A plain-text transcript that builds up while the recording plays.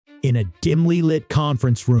In a dimly lit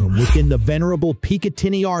conference room within the venerable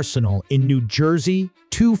Picatinny Arsenal in New Jersey,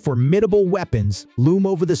 two formidable weapons loom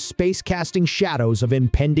over the space-casting shadows of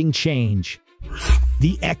impending change.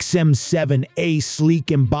 The XM7, a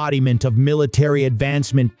sleek embodiment of military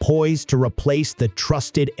advancement poised to replace the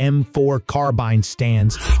trusted M4 carbine,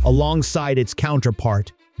 stands alongside its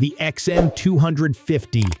counterpart, the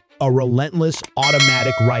XM250, a relentless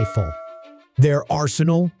automatic rifle. Their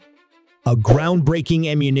arsenal? A groundbreaking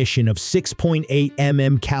ammunition of 6.8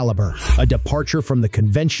 mm caliber, a departure from the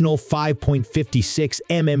conventional 5.56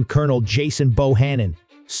 mm. Colonel Jason Bohannon,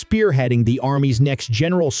 spearheading the Army's next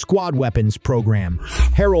General Squad Weapons program,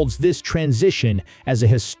 heralds this transition as a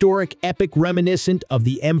historic epic reminiscent of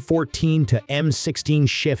the M14 to M16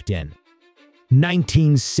 shift in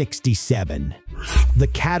 1967. The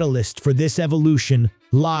catalyst for this evolution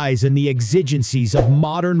lies in the exigencies of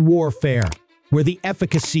modern warfare, where the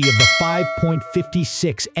efficacy of the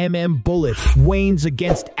 5.56 mm bullet wanes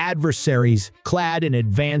against adversaries clad in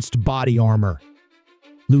advanced body armor.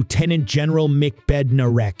 Lieutenant General Mick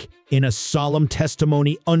Bednarek, in a solemn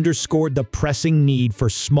testimony, underscored the pressing need for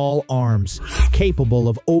small arms capable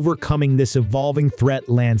of overcoming this evolving threat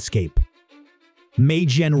landscape.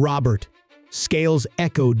 Major Robert Scales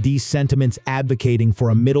echoed these sentiments, advocating for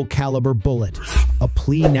a middle-caliber bullet, a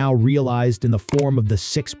plea now realized in the form of the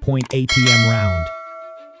 6.8 mm round.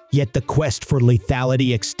 Yet the quest for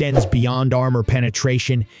lethality extends beyond armor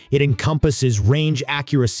penetration. It encompasses range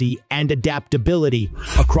accuracy and adaptability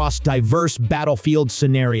across diverse battlefield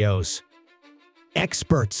scenarios.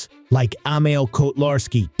 Experts like Emil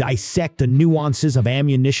Kotlarski dissect the nuances of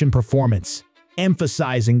ammunition performance,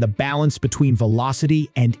 emphasizing the balance between velocity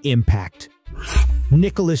and impact.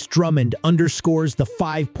 Nicholas Drummond underscores the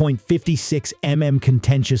 5.56 mm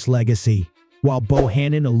contentious legacy, while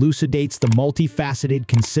Bohannon elucidates the multifaceted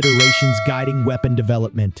considerations guiding weapon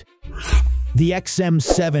development. The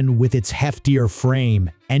XM7, with its heftier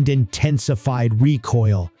frame and intensified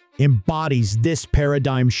recoil, embodies this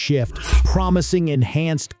paradigm shift, promising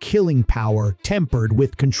enhanced killing power tempered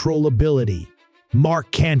with controllability.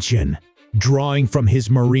 Mark Kanchan, drawing from his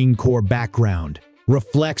Marine Corps background,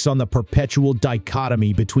 reflects on the perpetual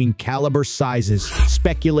dichotomy between caliber sizes,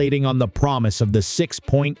 speculating on the promise of the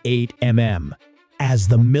 6.8 mm. As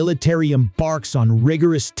the military embarks on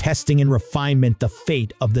rigorous testing and refinement, the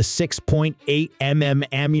fate of the 6.8 mm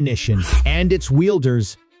ammunition and its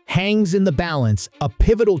wielders hangs in the balance, a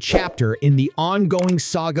pivotal chapter in the ongoing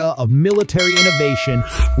saga of military innovation,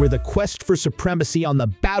 where the quest for supremacy on the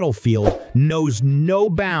battlefield knows no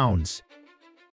bounds.